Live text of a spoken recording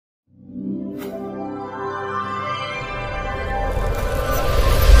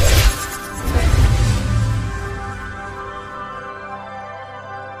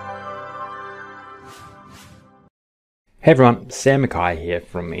Hey everyone, Sam Mackay here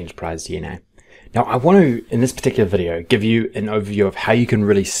from Enterprise DNA. Now I want to, in this particular video, give you an overview of how you can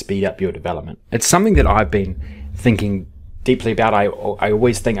really speed up your development. It's something that I've been thinking deeply about. I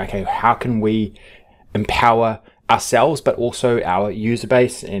always think, okay, how can we empower ourselves, but also our user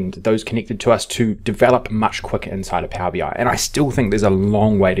base and those connected to us to develop much quicker inside of Power BI. And I still think there's a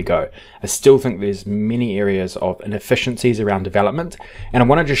long way to go. I still think there's many areas of inefficiencies around development. And I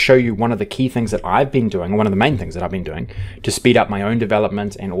want to just show you one of the key things that I've been doing, one of the main things that I've been doing to speed up my own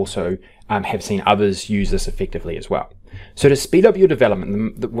development, and also have seen others use this effectively as well. So to speed up your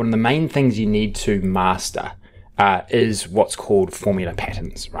development, one of the main things you need to master is what's called formula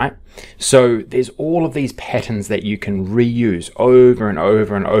patterns, right? So there's all of these patterns that you can reuse over and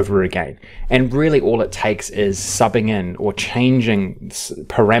over and over again. And really all it takes is subbing in or changing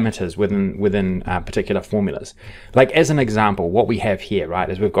parameters within particular formulas. Like as an example, what we have here, right,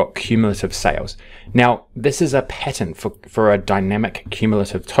 is we've got cumulative sales. Now, this is a pattern for a dynamic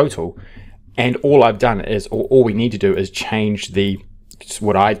cumulative total. And all I've done is, or all we need to do is change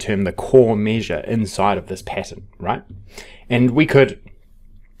what I term the core measure inside of this pattern, right? And we could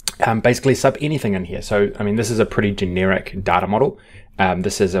basically sub anything in here. So, I mean, this is a pretty generic data model.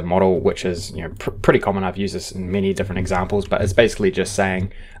 This is a model which is, pretty common. I've used this in many different examples, but it's basically just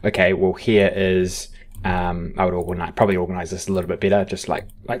saying, okay, well, here is, I would probably organize this a little bit better, just like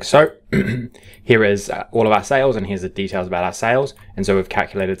so. Here is all of our sales, and here's the details about our sales. And so we've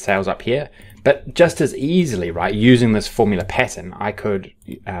calculated sales up here. But just as easily, right, using this formula pattern, I could,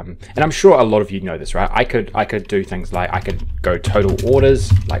 and I'm sure a lot of you know this, right? I could do things like I could go total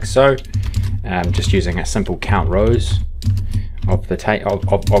orders like so, just using a simple count rows of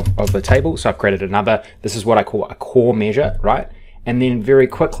the table. So I've created another. This is what I call a core measure, right? And then very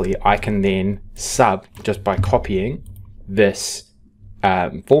quickly I can then sub just by copying this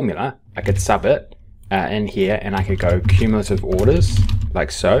formula. I could sub it in here, and I could go cumulative orders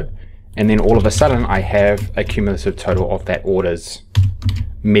like so. And then all of a sudden I have a cumulative total of that orders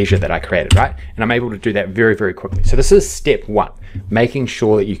measure that I created, right? And I'm able to do that very, very quickly. So this is step one, making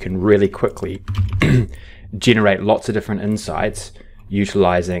sure that you can really quickly generate lots of different insights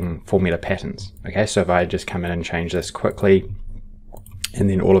utilizing formula patterns. Okay, so if I just come in and change this quickly, and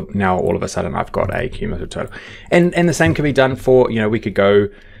then all of a sudden I've got a cumulative total. And the same can be done for, we could go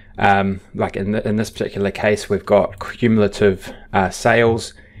like in this particular case, we've got cumulative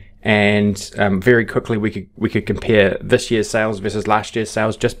sales. And very quickly we could compare this year's sales versus last year's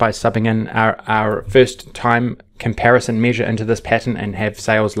sales just by subbing in our first time comparison measure into this pattern and have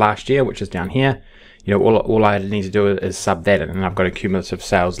sales last year, which is down here. All I need to do is sub that in, and I've got a cumulative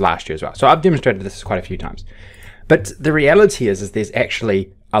sales last year as well. So I've demonstrated this quite a few times. But the reality is there's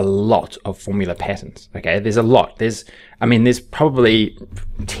actually a lot of formula patterns. Okay, there's a lot. There's probably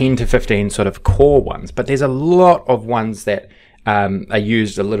 10 to 15 sort of core ones, but there's a lot of ones that are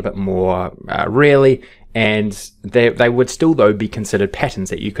used a little bit more rarely, and they would still though be considered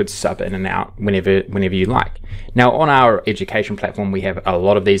patterns that you could sub in and out whenever you like. Now on our education platform we have a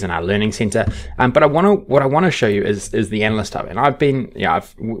lot of these in our learning center, but what I want to show you is the Analyst Hub. And I've been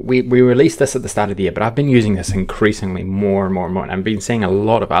we released this at the start of the year, but I've been using this increasingly more and more and more, and I've been seeing a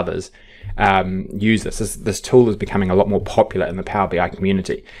lot of others use this. This tool is becoming a lot more popular in the Power BI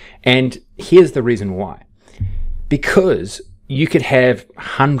community, and here's the reason why. Because you could have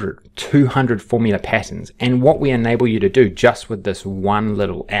 100, 200 formula patterns, and what we enable you to do just with this one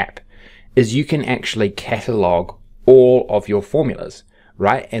little app is you can actually catalog all of your formulas,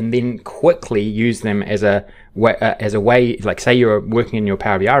 right? And then quickly use them as a way, like say you're working in your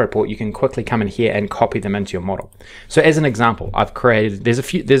Power BI report, you can quickly come in here and copy them into your model. So as an example, I've created,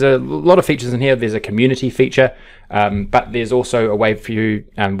 there's a lot of features in here. There's a community feature, but there's also a way for you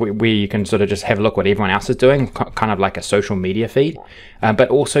where you can sort of just have a look what everyone else is doing, kind of like a social media feed. But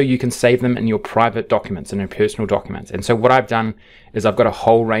also you can save them in your private documents and your personal documents. And so what I've done is I've got a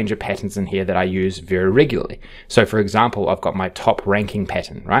whole range of patterns in here that I use very regularly. So for example, I've got my top ranking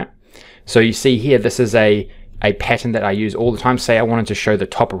pattern, right? So you see here, this is a pattern that I use all the time. Say I wanted to show the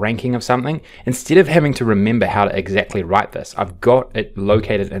top ranking of something. Instead of having to remember how to exactly write this, I've got it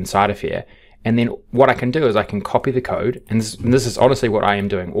located inside of here. And then what I can do is I can copy the code. And this is honestly what I am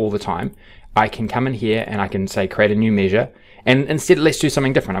doing all the time. I can come in here and I can say create a new measure. And instead, let's do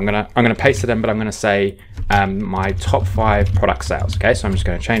something different. I'm gonna paste it in, but I'm gonna say my top 5 product sales. Okay, so I'm just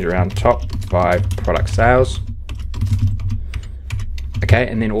gonna change it around top 5 product sales. Okay,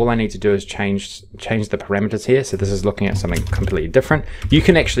 and then all I need to do is change the parameters here. So this is looking at something completely different. You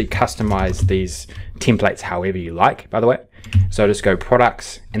can actually customize these templates however you like, by the way. So just go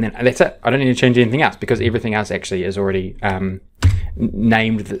products, and then that's it. I don't need to change anything else because everything else actually is already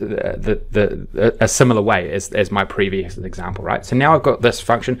named a similar way as my previous example, right? So now I've got this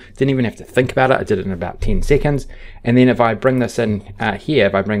function, didn't even have to think about it. I did it in about 10 seconds. And then if I bring this in here,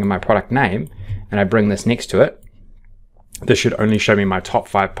 if I bring in my product name and I bring this next to it, this should only show me my top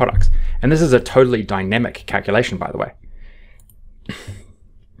 5 products. And this is a totally dynamic calculation, by the way.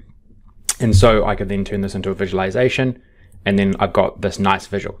 And so I could then turn this into a visualization, and then I've got this nice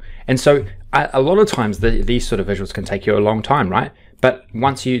visual. And so a lot of times these sort of visuals can take you a long time, right? But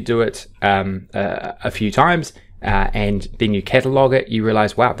once you do it a few times and then you catalog it, you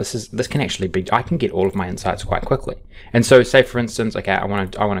realize, wow, this can actually be, I can get all of my insights quite quickly. And so say for instance, okay, I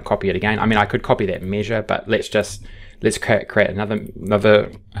want to copy it again. I mean, I could copy that measure, but let's create another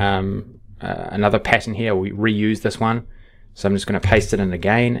pattern here. We reuse this one. So I'm just going to paste it in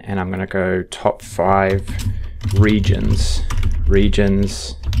again, and I'm going to go top 5 regions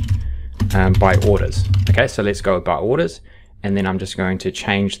by orders. Okay, so let's go by orders, and then I'm just going to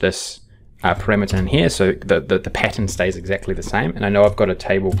change this parameter in here so the pattern stays exactly the same. And I know I've got a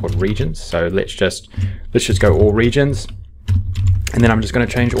table called regions, so let's just go all regions, and then I'm just going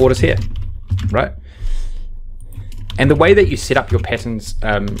to change orders here, right? And the way that you set up your patterns,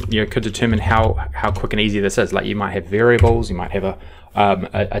 could determine how quick and easy this is. Like you might have variables, you might have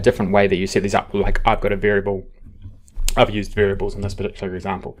a different way that you set these up. Like I've got a variable, I've used variables in this particular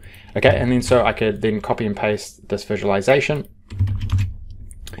example. Okay, and then so I could then copy and paste this visualization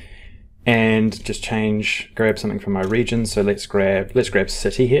and just grab something from my region. So let's grab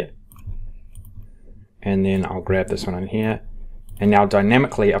city here, and then I'll grab this one in here. And now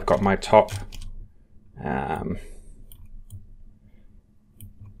dynamically, I've got my top.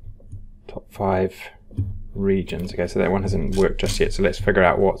 Top 5 regions. Okay, so that one hasn't worked just yet, so let's figure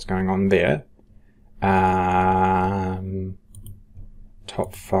out what's going on there.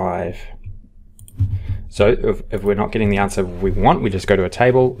 Top 5. So if we're not getting the answer we want, we just go to a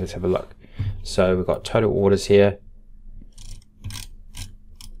table. Let's have a look. So we've got total orders here.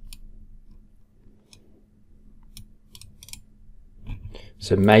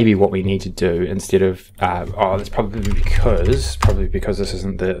 So maybe what we need to do instead of that's probably because this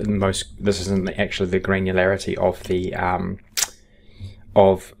isn't actually the granularity of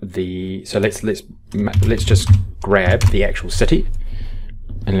the so let's just grab the actual city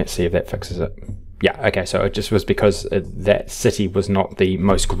and let's see if that fixes it. Yeah, okay, so it just was because that city was not the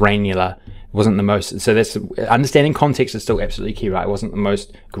most granular, wasn't the most, so that's understanding context is still absolutely key, right? It wasn't the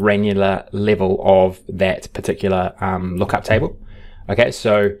most granular level of that particular lookup table. Okay,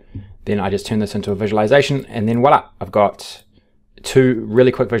 so then I just turn this into a visualization, and then voila, I've got 2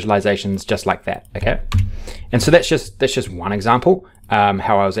 really quick visualizations just like that. Okay, and so that's just one example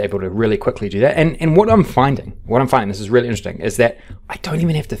how I was able to really quickly do that. And what I'm finding, this is really interesting, is that I don't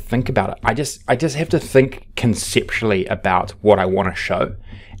even have to think about it. I just have to think conceptually about what I want to show,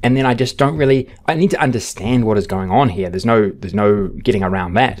 and then I just don't really. I need to understand what is going on here. There's no getting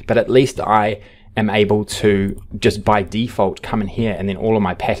around that. But at least I am able to just by default come in here, and then all of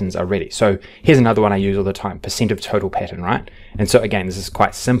my patterns are ready. So here's another one I use all the time, % of total pattern, right? And so again, this is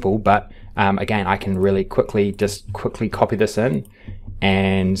quite simple, but again, I can really quickly copy this in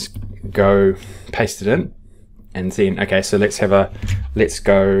and go paste it in, and then okay, so let's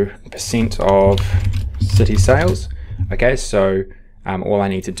go % of city sales. Okay, so all I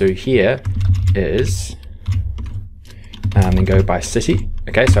need to do here is then go by city.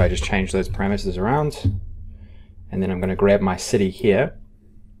 Okay, so I just change those parameters around, and then I'm going to grab my city here,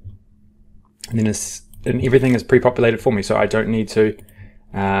 and then everything is pre-populated for me, so I don't need to.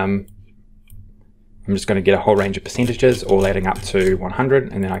 I'm just going to get a whole range of percentages, all adding up to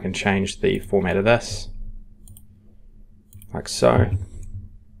 100, and then I can change the format of this, like so.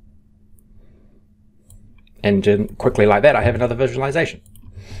 And then quickly like that, I have another visualization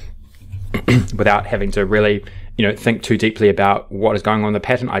without having to really think too deeply about what is going on in the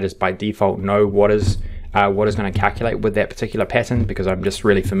pattern. I just by default know what is going to calculate with that particular pattern because I'm just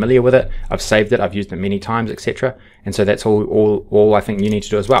really familiar with it. I've saved it, I've used it many times, etc. And so that's all I think you need to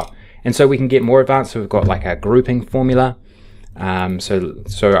do as well. And so we can get more advanced. So we've got like a grouping formula. So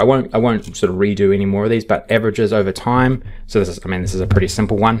I won't sort of redo any more of these, but averages over time. So this is a pretty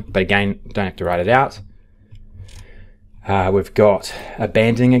simple one, but again, don't have to write it out. We've got a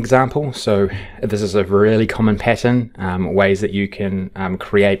banding example. So this is a really common pattern, ways that you can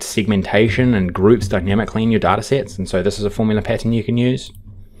create segmentation and groups dynamically in your data sets. And so this is a formula pattern you can use.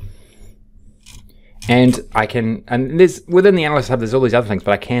 And there's within the Analyst Hub, there's all these other things,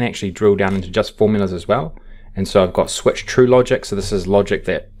 but I can actually drill down into just formulas as well. And so I've got switch true logic. So this is logic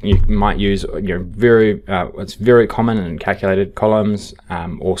that you might use, it's very common in calculated columns,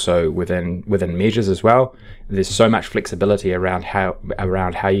 also within measures as well. There's so much flexibility around how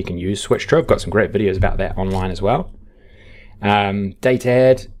you can use switch true. I've got some great videos about that online as well. Date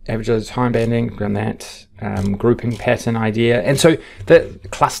add, average time banding, around that, grouping pattern idea. And so the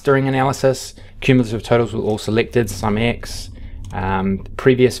clustering analysis, cumulative totals were all selected, sum X,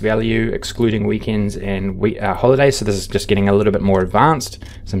 previous value excluding weekends and holidays. So this is just getting a little bit more advanced,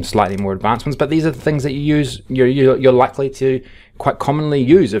 some slightly more advanced ones, but these are the things that you use, you're likely to quite commonly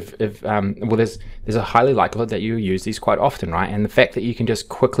use well, there's a highly likelihood that you use these quite often, right? And the fact that you can just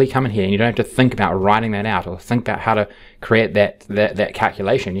quickly come in here and you don't have to think about writing that out or think about how to create that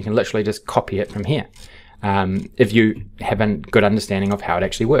calculation. You can literally just copy it from here. If you have a good understanding of how it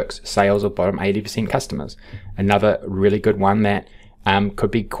actually works. Sales of bottom 80% customers. Another really good one that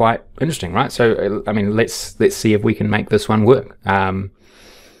could be quite interesting, right? So, I mean, let's see if we can make this one work.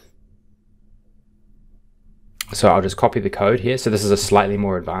 So I'll just copy the code here. So this is a slightly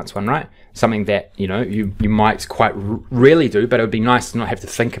more advanced one, right? Something that, you might quite rarely do, but it would be nice to not have to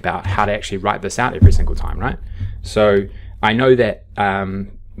think about how to actually write this out every single time, right? So I know that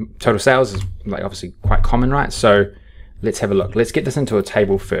total sales is obviously quite common, right? So let's have a look. Let's get this into a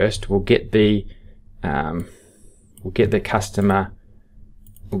table first. We'll get the customer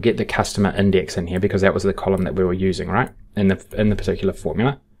index in here because that was the column that we were using, right? In the particular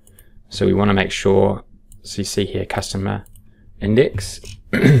formula. So we want to make sure. So you see here, customer index.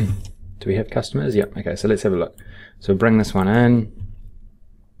 Do we have customers? Yep. Okay, so let's have a look. So bring this one in.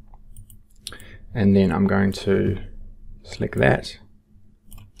 And then I'm going to select that.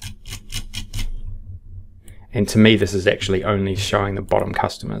 And to me, this is actually only showing the bottom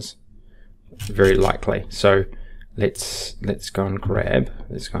customers. Very likely. So let's go and grab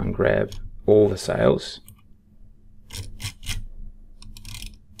all the sales.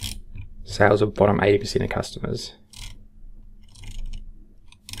 Sales of bottom 80% of customers.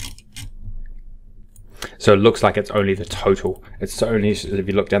 So it looks like it's only the total. It's only, if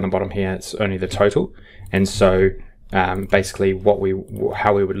you look down the bottom here, it's only the total. And so basically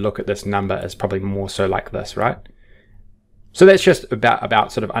how we would look at this number is probably more so like this, right? So that's just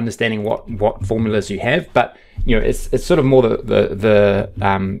about sort of understanding what formulas you have, but it's sort of more the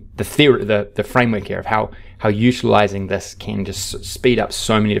theory, the framework here of how utilizing this can just speed up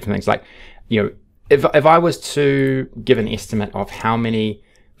so many different things. Like, if I was to give an estimate of how many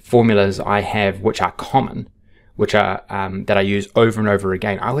formulas I have which are common, which are that I use over and over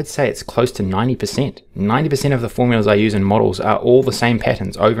again, I would say it's close to 90%. 90% of the formulas I use in models are all the same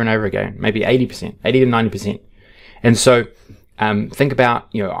patterns over and over again, maybe 80%, 80 to 90%. And so think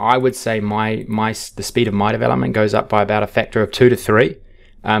about, I would say the speed of my development goes up by about a factor of 2 to 3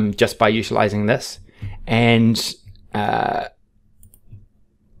 just by utilizing this. And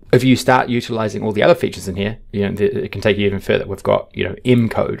if you start utilizing all the other features in here, it can take you even further. We've got, M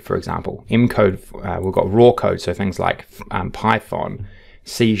code, for example. M code, we've got raw code, so things like Python,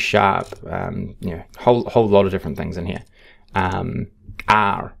 C#, whole lot of different things in here.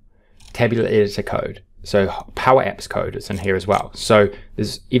 R, tabular editor code. So Power Apps code is in here as well. So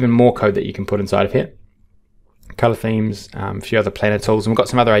there's even more code that you can put inside of here. Color themes, a few other planner tools, and we've got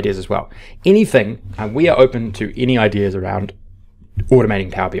some other ideas as well. Anything, we are open to any ideas around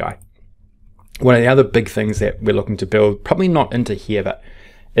automating Power BI. One of the other big things that we're looking to build, probably not into here, but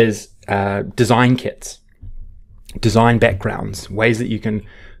is design kits, design backgrounds, ways that you can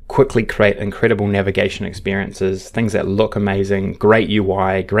quickly create incredible navigation experiences, things that look amazing, great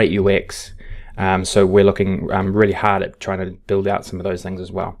UI, great UX. So we're looking really hard at trying to build out some of those things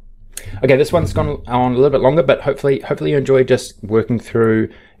as well. Okay, this one's gone on a little bit longer, but hopefully you enjoyed just working through,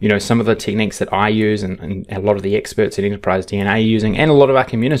 some of the techniques that I use and a lot of the experts in Enterprise DNA are using, and a lot of our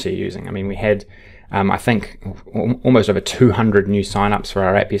community are using. I mean, we had, I think, almost over 200 new signups for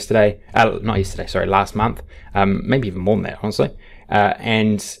our app last month, maybe even more than that, honestly.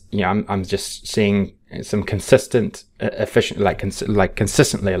 And I'm just seeing some consistent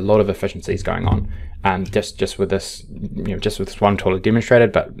consistently a lot of efficiencies going on, just with this, just with this one tool I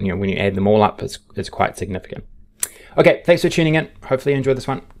demonstrated. But when you add them all up, it's quite significant. Okay, thanks for tuning in. Hopefully you enjoyed this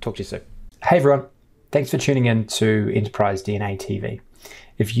one. Talk to you soon. Hey everyone, thanks for tuning in to Enterprise DNA TV.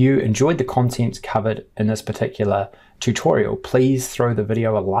 If you enjoyed the content covered in this particular tutorial, please throw the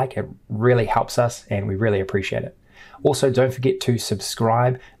video a like. It really helps us and we really appreciate it. Also, don't forget to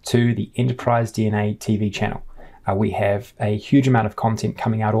subscribe to the Enterprise DNA TV channel. We have a huge amount of content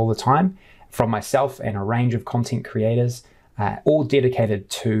coming out all the time from myself and a range of content creators, all dedicated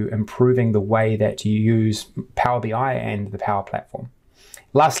to improving the way that you use Power BI and the Power Platform.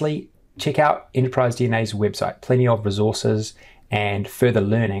 Lastly, check out Enterprise DNA's website. Plenty of resources and further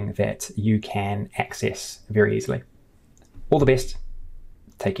learning that you can access very easily. All the best.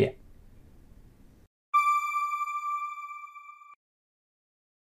 Take care.